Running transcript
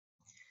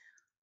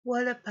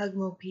What up,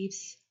 Pugmo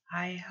peeps?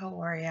 Hi,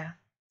 how are ya?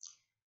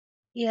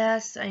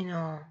 Yes, I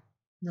know.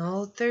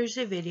 No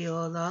Thursday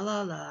video, la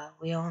la la,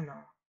 we all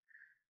know.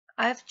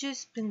 I've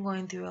just been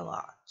going through a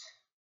lot.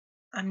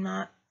 I'm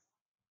not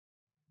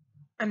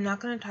I'm not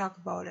gonna talk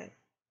about it.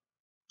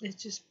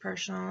 It's just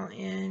personal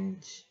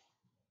and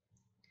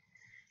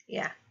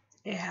yeah,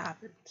 it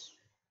happens.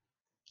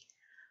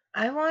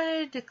 I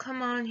wanted to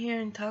come on here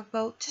and talk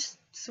about just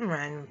some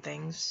random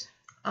things.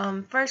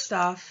 First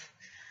off,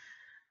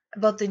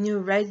 about the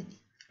new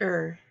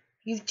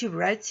YouTube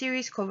Red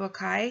series Cobra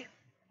Kai.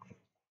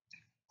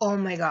 Oh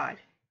my god.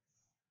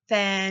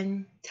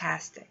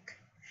 Fantastic.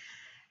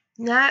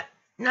 Not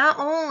not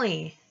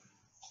only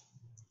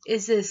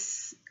is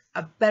this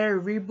a better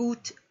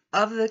reboot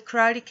of the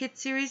Karate Kid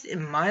series,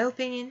 in my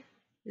opinion.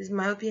 This is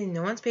my opinion.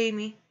 No one's paid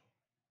me.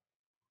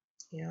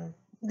 You know,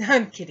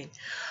 I'm kidding.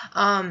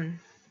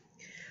 Um,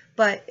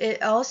 but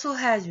it also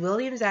has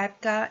William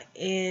Zabka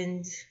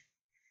and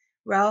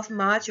Ralph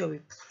Macchio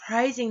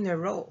reprising their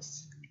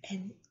roles,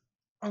 and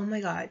oh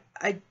my god,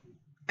 I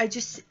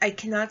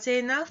cannot say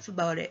enough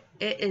about it.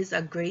 It is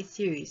a great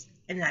series,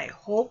 and I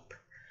hope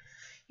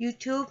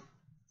YouTube,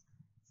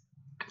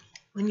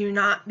 when you're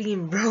not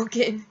being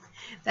broken,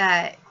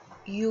 that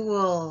you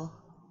will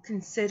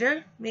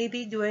consider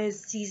maybe doing a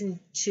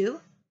season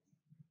 2.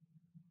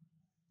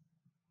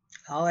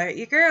 Holler at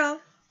your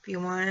girl if you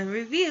want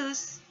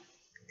reviews.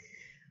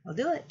 I'll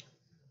do it.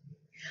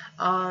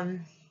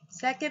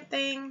 Second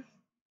thing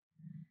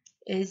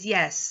is,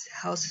 yes,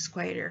 House is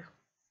quieter.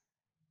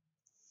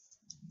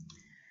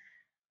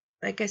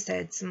 Like I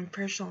said, some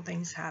personal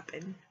things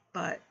happen,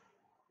 but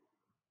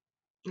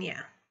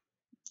yeah,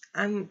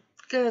 I'm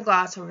gonna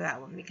gloss over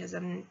that one because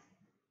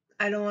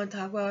I don't want to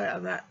talk about it.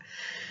 I'm not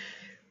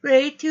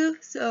ready to.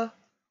 So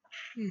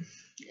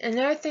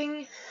another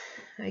thing,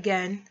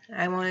 again,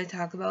 I want to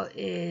talk about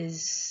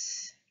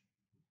is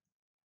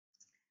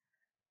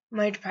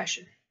my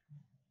depression.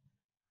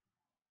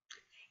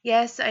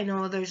 Yes, I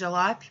know there's a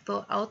lot of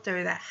people out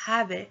there that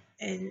have it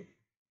and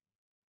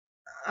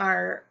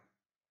are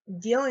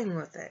dealing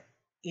with it,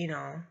 you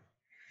know.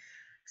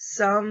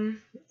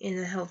 Some in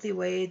a healthy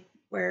way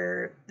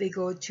where they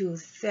go to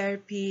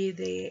therapy,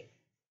 they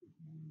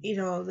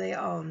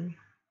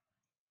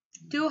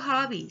do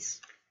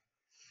hobbies,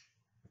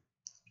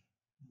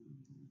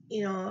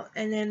 and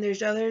then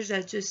there's others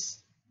that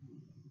just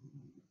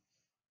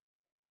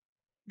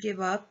give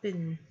up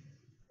and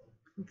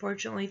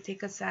unfortunately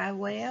take a sad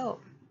way out.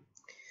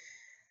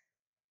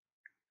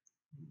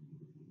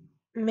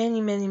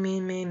 Many, many, many,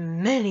 many,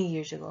 many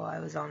years ago, I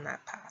was on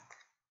that path.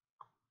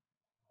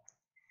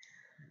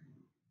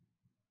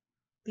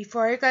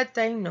 Before I got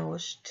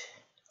diagnosed,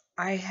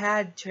 I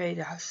had tried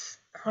to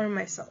harm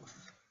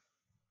myself.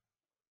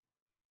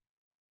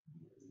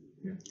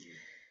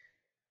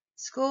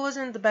 School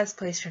wasn't the best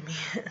place for me.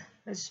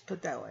 Let's just put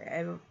it that way.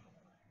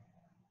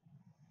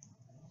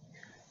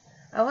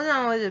 I wasn't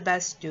always the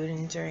best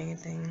student or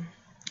anything.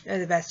 Or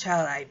the best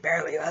child. I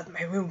barely left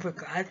my room, for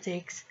God's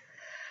sakes.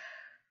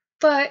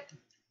 But,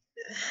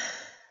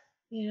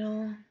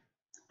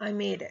 I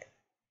made it.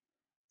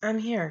 I'm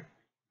here.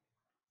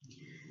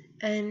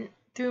 And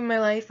through my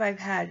life, I've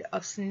had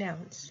ups and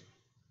downs.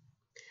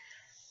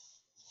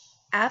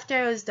 After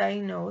I was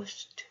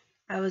diagnosed,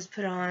 I was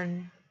put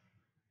on,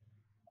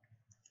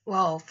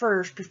 well,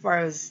 first, before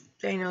I was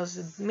diagnosed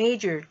with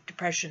major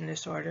depressive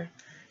disorder,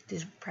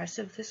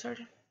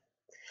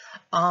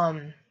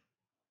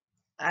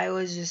 I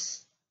was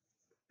just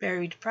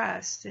very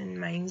depressed and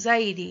my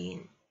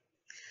anxiety.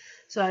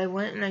 So I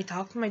went and I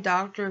talked to my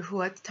doctor,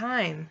 who at the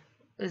time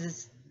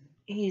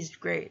he's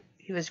great.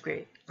 He was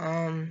great.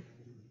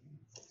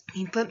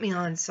 He put me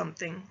on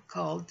something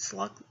called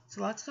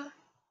Sluxa.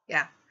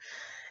 Yeah.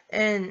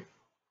 And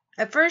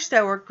at first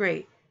that worked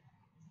great.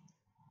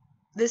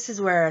 This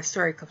is where a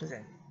story comes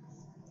in.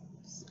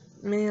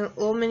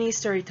 Little mini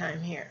story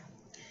time here.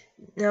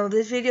 Now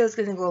this video is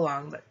gonna go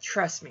long, but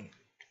trust me,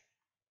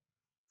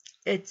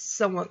 it's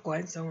somewhat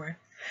going somewhere.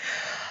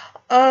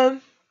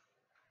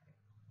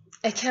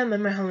 I can't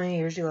remember how many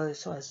years ago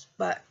this was,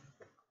 but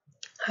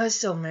I was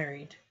still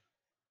married.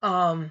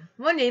 One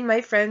day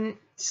my friend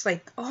just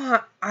like,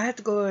 oh, I have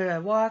to go on a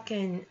walk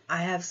and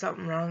I have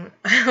something wrong.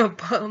 I have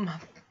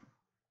my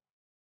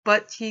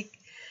butt cheek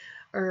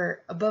or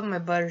above my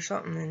butt or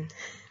something, and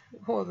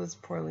oh, this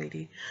poor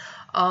lady.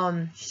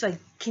 She's like,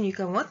 can you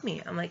come with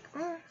me? I'm like,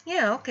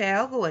 yeah, okay,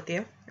 I'll go with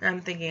you. And I'm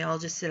thinking I'll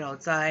just sit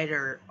outside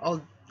or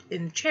I'll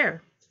in the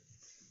chair.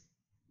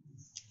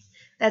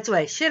 That's what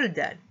I should have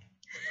done.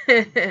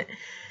 The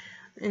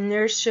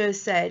nurse should have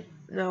said,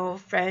 no,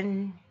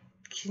 friend,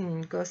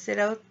 can go sit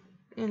out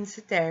and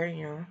sit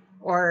there,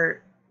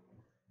 or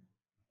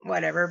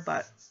whatever,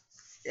 but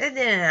it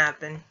didn't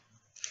happen.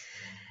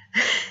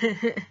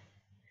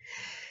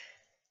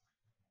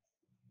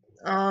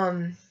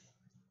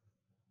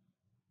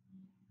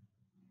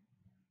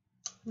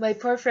 My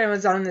poor friend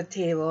was on the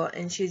table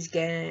and she's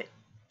getting it,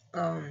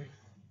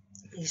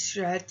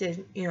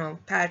 extracted,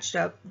 patched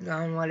up,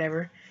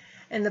 whatever.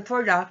 And the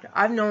poor doctor,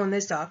 I've known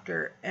this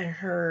doctor and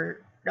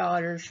her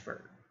daughters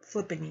for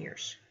flipping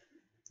years.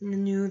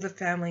 Knew the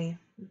family,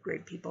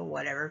 great people,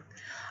 whatever.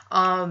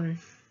 Friends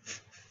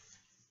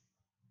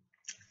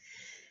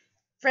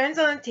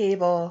on the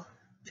table.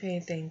 I'm trying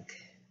to think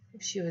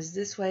if she was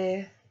this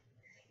way.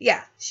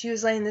 Yeah, she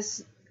was laying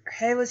this. Her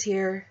head was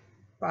here,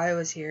 body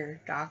was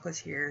here, Doc was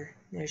here,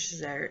 nurse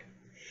was there.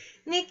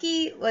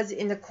 Nikki was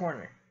in the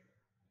corner.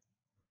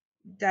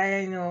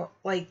 Diagonal,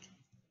 like,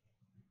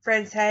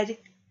 friend's head,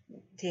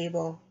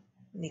 table,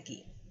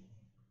 Nikki.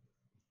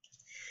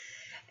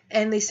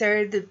 And they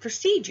started the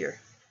procedure.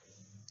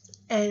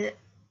 And,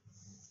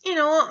 you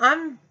know,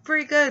 I'm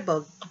pretty good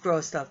about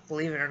gross stuff,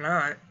 believe it or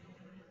not.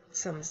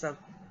 Some stuff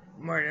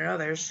more than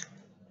others.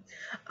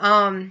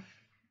 And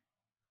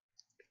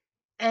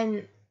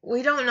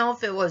we don't know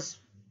if it was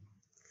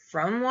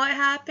from what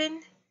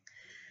happened.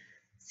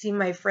 See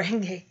my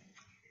friend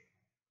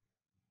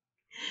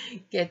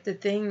get the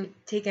thing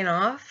taken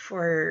off,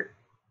 or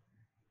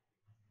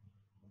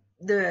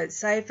the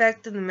side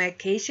effect of the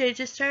medication I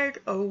just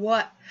started, or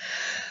what.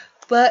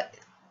 But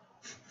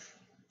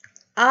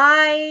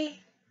I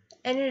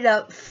ended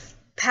up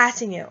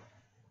passing out.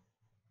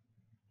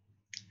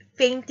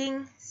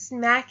 Fainting,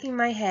 smacking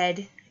my head.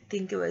 I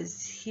think it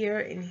was here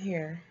and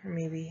here, or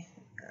maybe.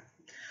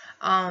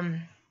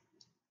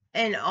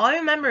 And all I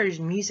remember is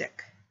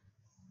music.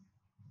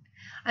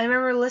 I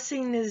remember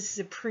listening to the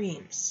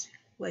Supremes,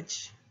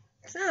 which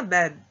is not a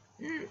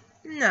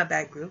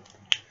bad group.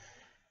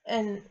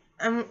 And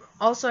I'm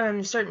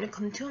starting to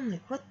come to. I'm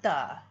like, what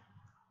the?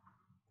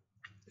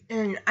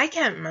 And I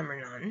can't remember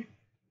none.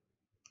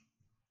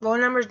 Low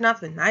numbers,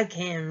 nothing. I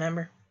can't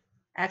remember.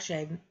 Actually,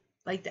 I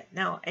like that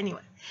now.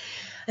 Anyway,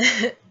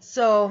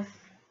 so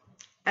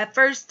at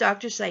first,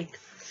 doctor's like,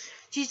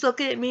 she's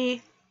looking at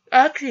me.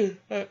 Actually,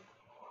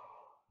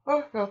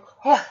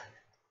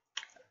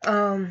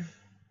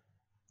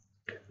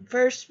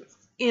 first,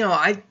 you know,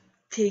 I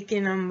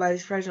taken him by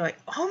his friends. Like,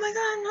 oh my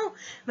god, no!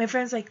 My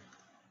friend's like,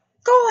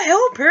 go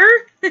help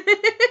her.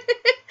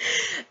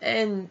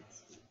 And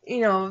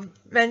you know,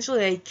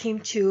 eventually I came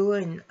to,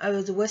 and I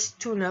was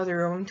whisked to another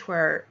room to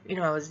where, you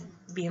know, I was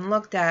being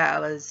looked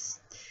at. And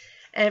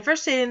at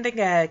first they didn't think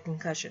I had a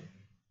concussion.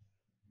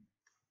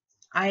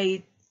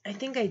 I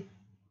think I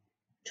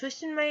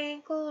twisted my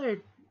ankle or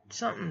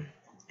something.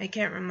 I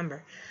can't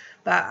remember.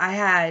 But I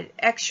had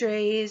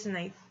x-rays, and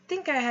I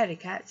think I had a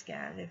CAT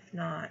scan. If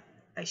not,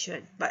 I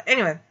should. But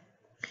anyway.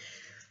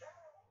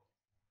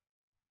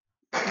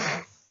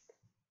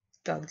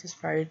 Dog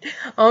just farted.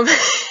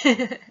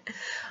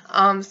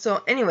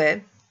 So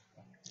anyway,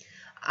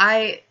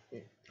 I,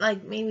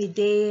 like, maybe a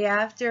day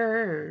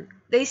after,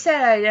 they said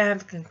I didn't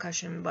have a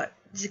concussion, but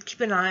just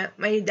keep an eye on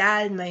my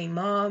dad, my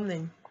mom,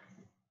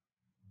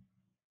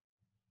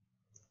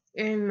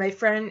 and my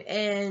friend,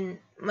 and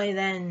my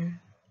then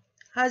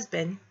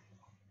husband,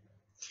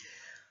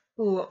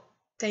 who,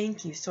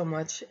 thank you so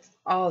much,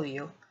 all of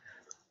you.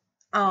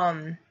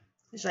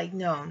 It's like,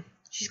 no,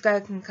 she's got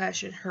a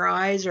concussion. Her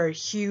eyes are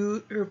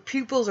huge, her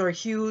pupils are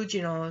huge,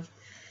 you know.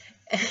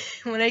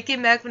 When I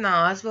came back from the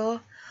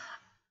hospital,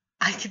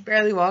 I could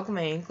barely walk on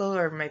my ankle,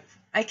 or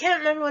I can't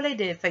remember what I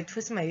did, if I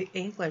twisted my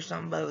ankle or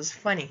something, but it was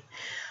funny.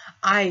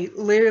 I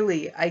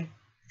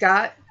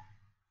got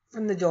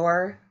from the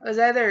door. I was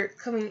either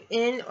coming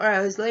in or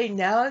I was laying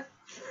down.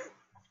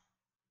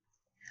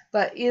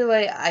 But either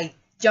way, I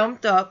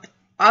jumped up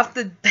off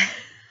the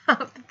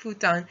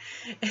futon.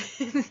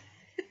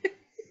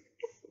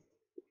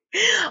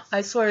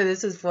 I swear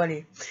this is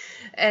funny.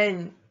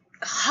 And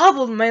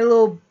hobbled my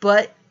little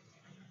butt.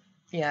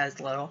 Yeah, it's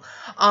little.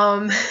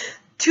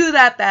 To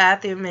that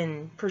bathroom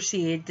and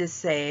proceeded to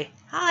say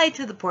hi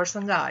to the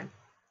porcelain god.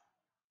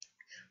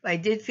 But I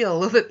did feel a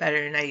little bit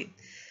better, and I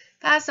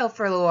passed out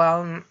for a little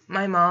while. And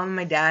my mom and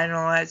my dad and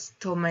all that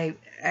told my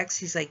ex,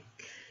 he's like,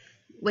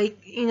 wake,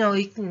 you know,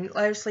 you can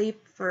let her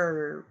sleep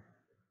for,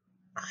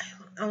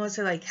 I want to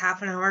say like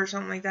half an hour or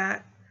something like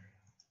that.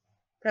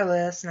 Probably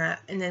less than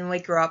that. And then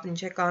wake her up and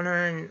check on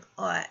her and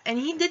all that. And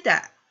he did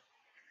that.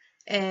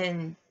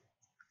 And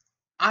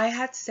I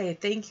had to say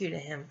thank you to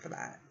him for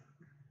that.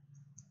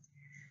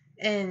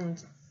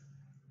 And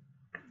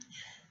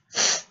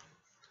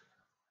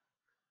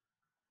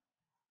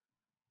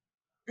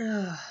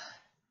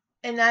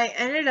I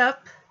ended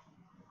up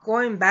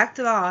going back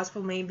to the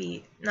hospital,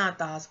 maybe not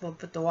the hospital,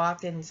 but the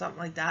walk-in, something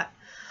like that.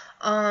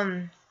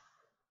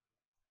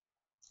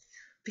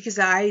 Because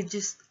I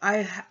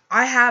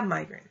have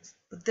migraines,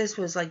 but this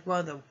was like one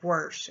of the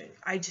worst.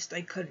 I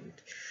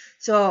couldn't.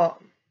 So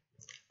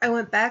I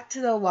went back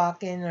to the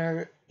walk-in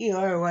or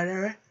ER or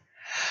whatever.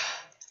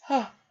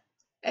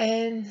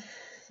 And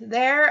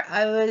there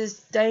I was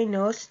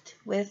diagnosed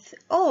with,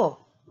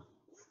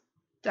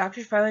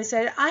 doctor finally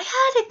said I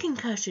had a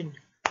concussion.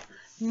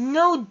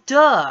 No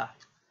duh.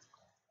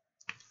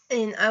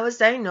 And I was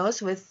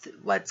diagnosed with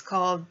what's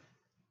called,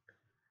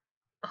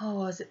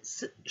 was it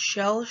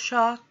shell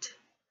shocked?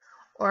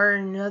 Or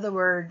another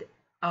word,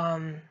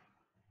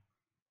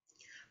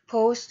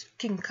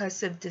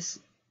 post-concussive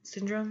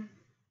syndrome,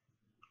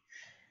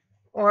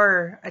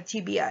 or a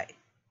TBI.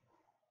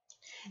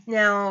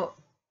 Now,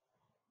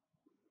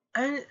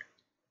 And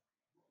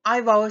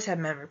I've always had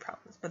memory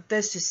problems, but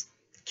this just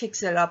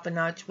kicks it up a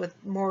notch with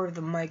more of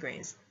the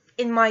migraines.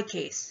 In my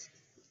case,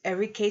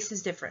 every case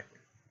is different.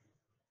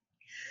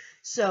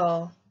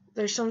 So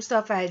there's some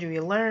stuff I had to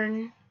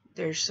relearn.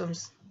 There's some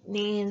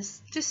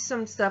names, just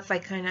some stuff I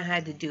kind of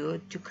had to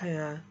do to kind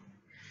of.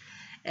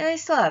 And I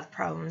still have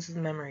problems with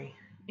memory.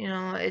 You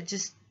know, it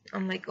just,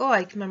 I'm like, oh,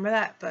 I can remember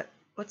that, but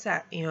what's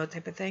that? You know,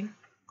 type of thing.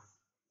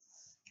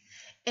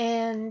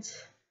 And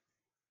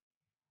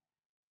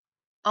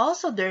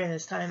also during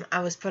this time,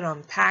 I was put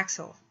on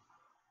Paxil.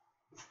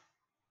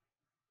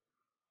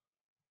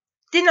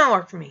 Did not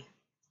work for me.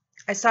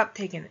 I stopped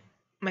taking it.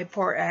 My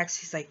poor ex,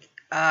 he's like,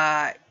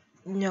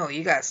 no,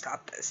 you gotta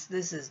stop this.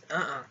 This is,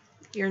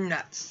 you're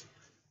nuts.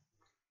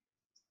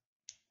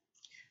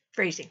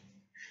 Phrasing.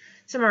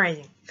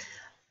 Summarizing.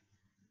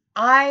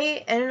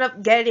 I ended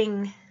up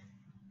getting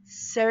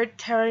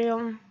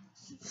serotorium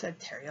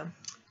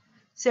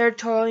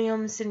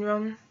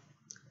syndrome,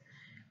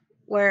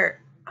 where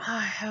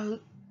I'm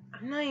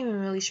not even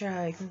really sure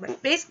how I can,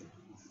 but basically,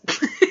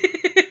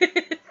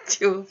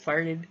 too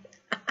farted.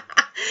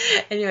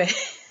 Anyway,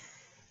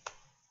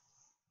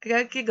 I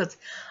got giggles.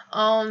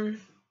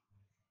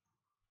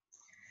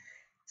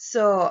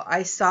 So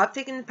I stopped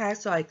taking the pack.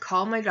 So I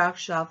called my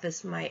doctor's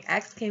office. My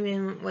ex came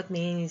in with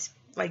me, and he's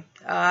like,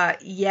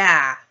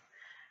 yeah,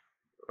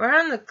 we're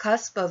on the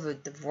cusp of a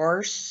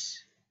divorce.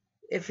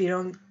 If you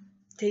don't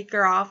take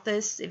her off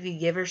this, if you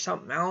give her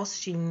something else,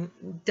 she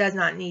does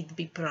not need to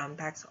be put on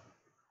Paxil.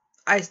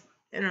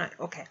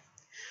 Okay.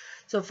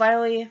 So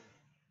finally,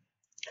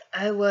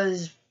 I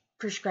was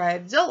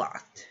prescribed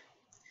Zoloft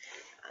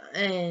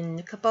and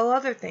a couple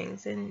other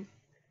things. And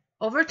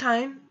over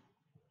time,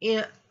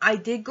 I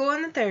did go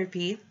into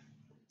therapy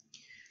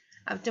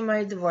after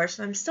my divorce,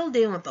 and I'm still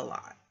dealing with a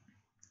lot.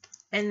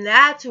 And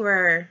that's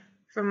where,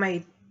 from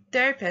my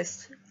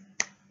therapist,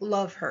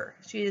 love her.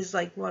 She is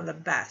like one of the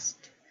best.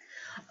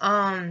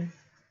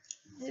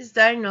 He's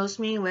diagnosed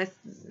me with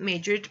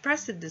major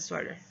depressive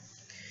disorder.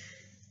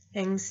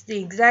 Thanks to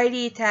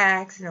anxiety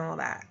attacks and all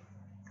that.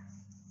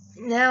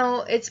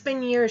 Now, it's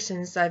been years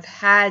since I've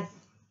had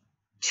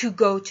to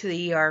go to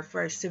the ER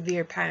for a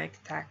severe panic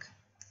attack.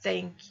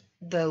 Thank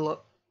the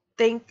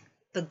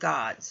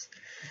gods.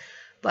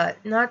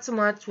 But not so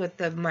much with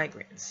the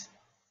migraines.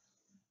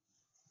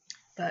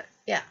 But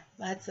yeah,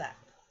 that's that.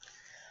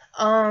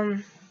 Oh,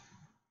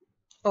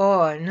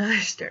 another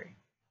story.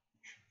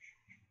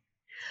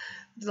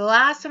 The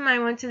last time I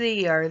went to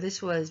the ER,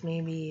 this was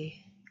maybe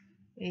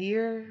a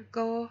year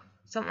ago,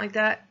 something like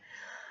that.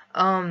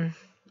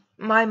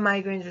 My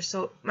migraine was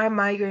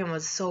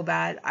so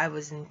bad, I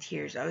was in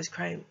tears. I was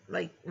crying.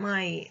 Like,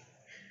 my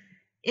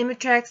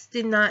Imitrex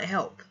did not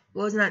help.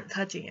 Was not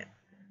touching it.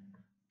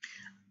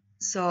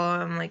 So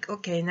I'm like,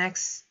 okay,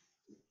 next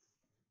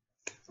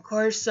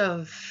course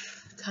of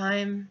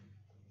time,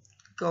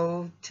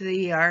 go to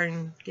the ER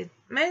and get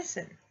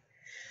medicine.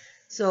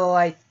 So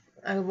I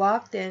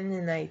walked in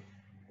and I,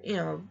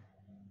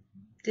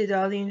 did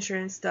all the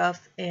insurance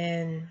stuff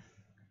and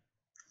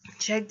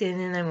checked in,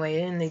 and I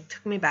waited, and they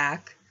took me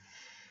back.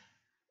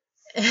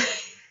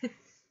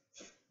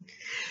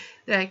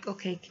 They're like,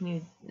 okay, can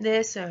you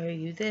this, or are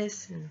you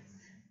this? And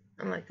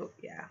I'm like, oh,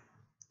 yeah.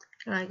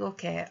 I'm like,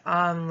 okay,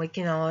 we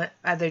can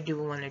either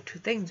do one or two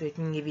things. We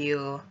can give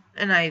you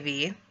an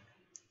IV,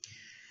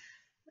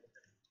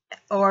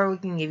 or we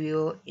can give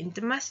you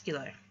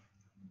intramuscular.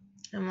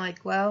 I'm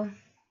like, well,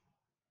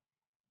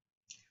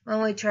 why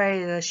don't we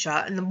try the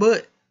shot in the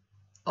butt?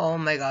 Oh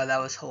my god,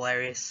 that was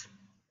hilarious.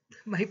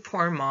 My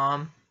poor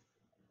mom.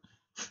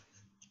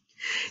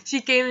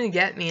 She came to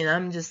get me, and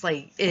I'm just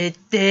like, it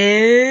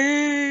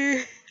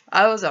did.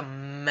 I was a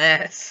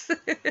mess.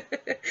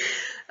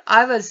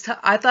 I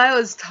thought I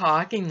was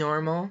talking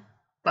normal,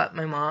 but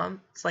my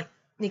mom's like,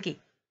 Nikki,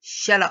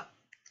 shut up.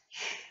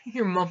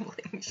 You're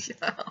mumbling,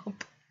 shut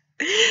up.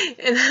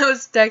 And I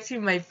was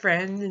texting my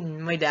friend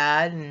and my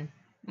dad and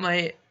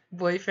my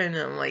boyfriend,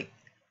 and I'm like,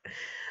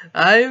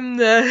 I'm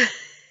the...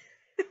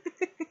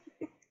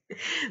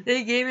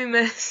 They gave me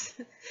mess.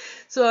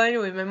 So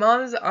anyway, my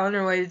mom's on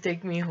her way to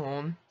take me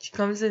home. She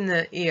comes in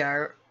the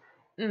ER,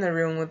 in the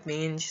room with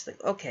me, and she's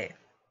like, okay,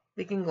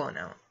 we can go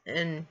now.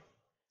 And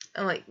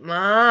I'm like,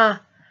 Ma,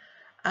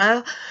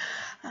 I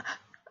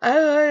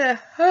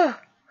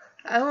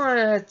want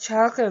a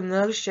chocolate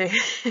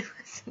milkshake with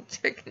some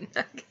chicken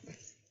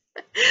nuggets.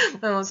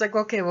 My mom's like,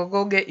 okay, we'll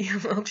go get you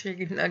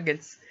milkshake and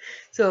nuggets.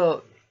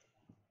 So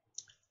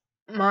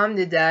Mom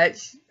did that.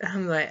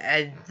 I'm like,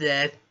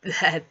 that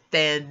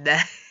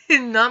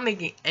not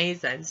making any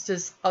sense,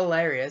 just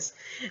hilarious.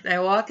 And I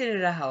walk into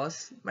the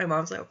house. My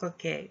mom's like,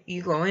 okay,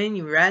 you go in,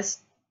 you rest.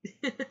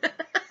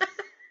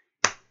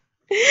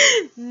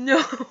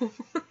 No.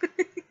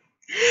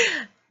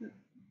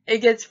 It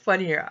gets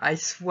funnier, I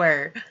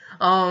swear.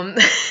 I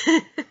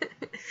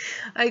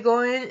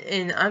go in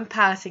and I'm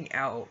passing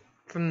out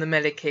from the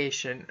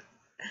medication,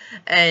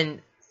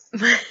 and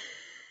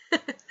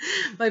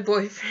my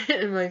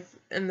boyfriend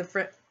and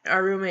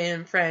our roommate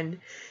and friend,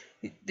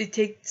 they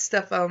take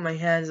stuff out of my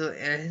hands, like,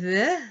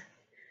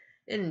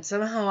 And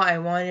somehow I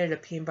wanted a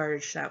peanut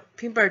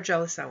butter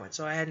jelly sandwich,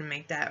 so I had to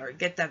make that or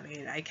get that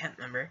made. I can't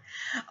remember.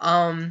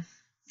 And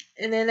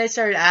then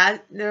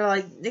they're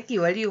like, Nikki,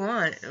 what do you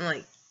want? I'm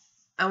like,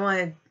 I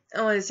wanted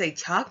to say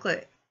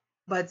chocolate,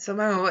 but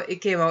somehow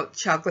it came out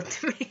chocolate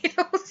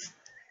tomatoes.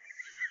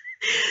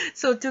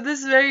 So to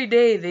this very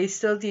day, they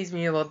still tease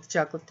me about the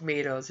chocolate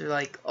tomatoes. They're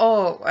like,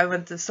 oh, I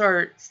went to the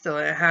store, still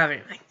didn't have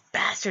it. I'm like,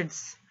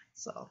 bastards.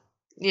 So,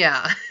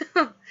 yeah,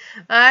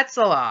 that's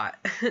a lot.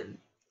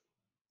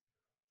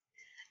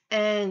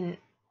 And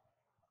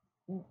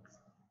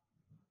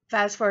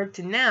fast forward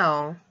to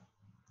now,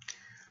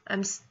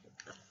 I'm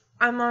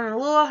I'm on a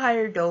little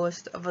higher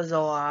dose of a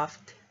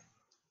Zoloft,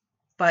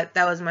 but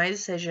that was my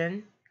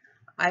decision.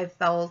 I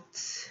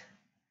felt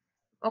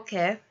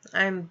okay.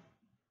 I've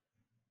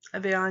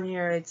been on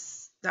here.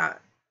 It's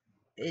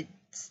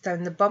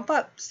time to bump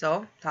up.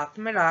 So talk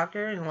to my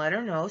doctor and let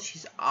her know.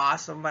 She's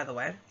awesome, by the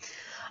way.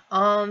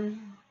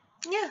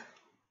 Yeah.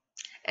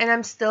 And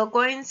I'm still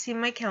going to see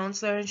my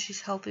counselor, and she's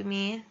helping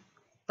me.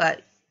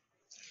 But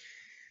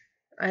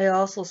I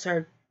also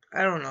started,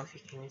 I don't know if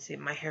you can even see,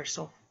 my hair's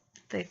so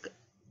thick.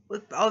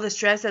 With all the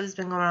stress that has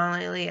been going on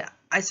lately,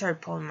 I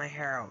started pulling my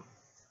hair out.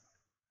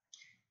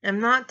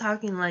 I'm not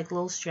talking like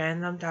little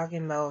strands, I'm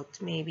talking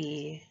about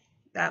maybe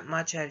that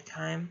much at a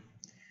time.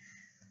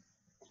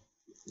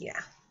 Yeah.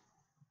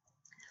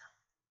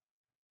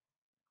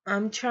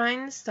 I'm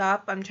trying to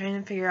stop. I'm trying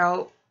to figure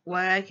out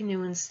what I can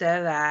do instead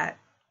of that.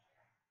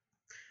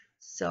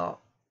 So,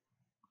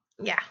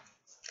 yeah.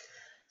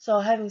 So,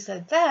 having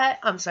said that,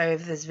 I'm sorry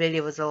if this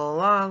video was a little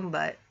long,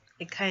 but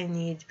it kind of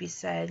needed to be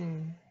said.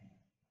 And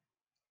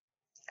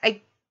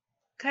I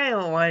kind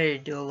of wanted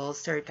to do a little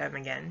story time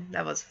again.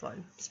 That was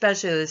fun.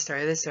 Especially this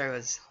story. This story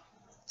was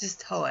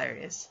just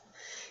hilarious.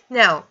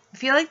 Now,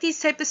 if you like these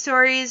type of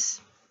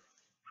stories,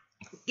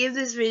 give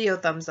this video a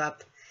thumbs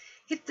up.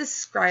 Hit the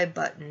subscribe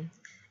button.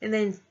 And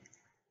then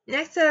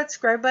next to that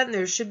subscribe button,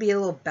 there should be a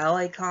little bell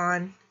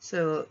icon.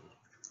 So,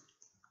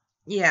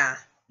 yeah,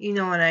 you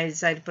know when I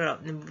decide to put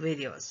out new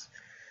videos.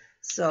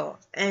 So,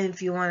 and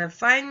if you want to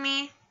find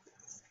me,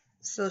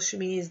 social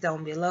media is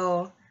down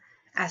below.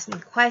 Ask me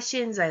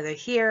questions either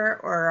here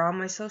or on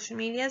my social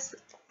medias.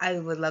 I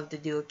would love to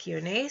do a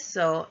Q&A.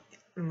 So,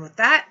 and with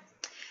that,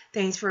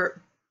 thanks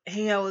for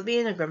hanging out with me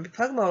in a Grumpy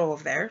Pug mode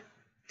over there.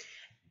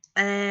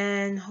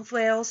 And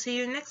hopefully I will see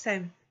you next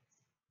time.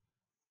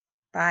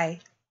 Bye.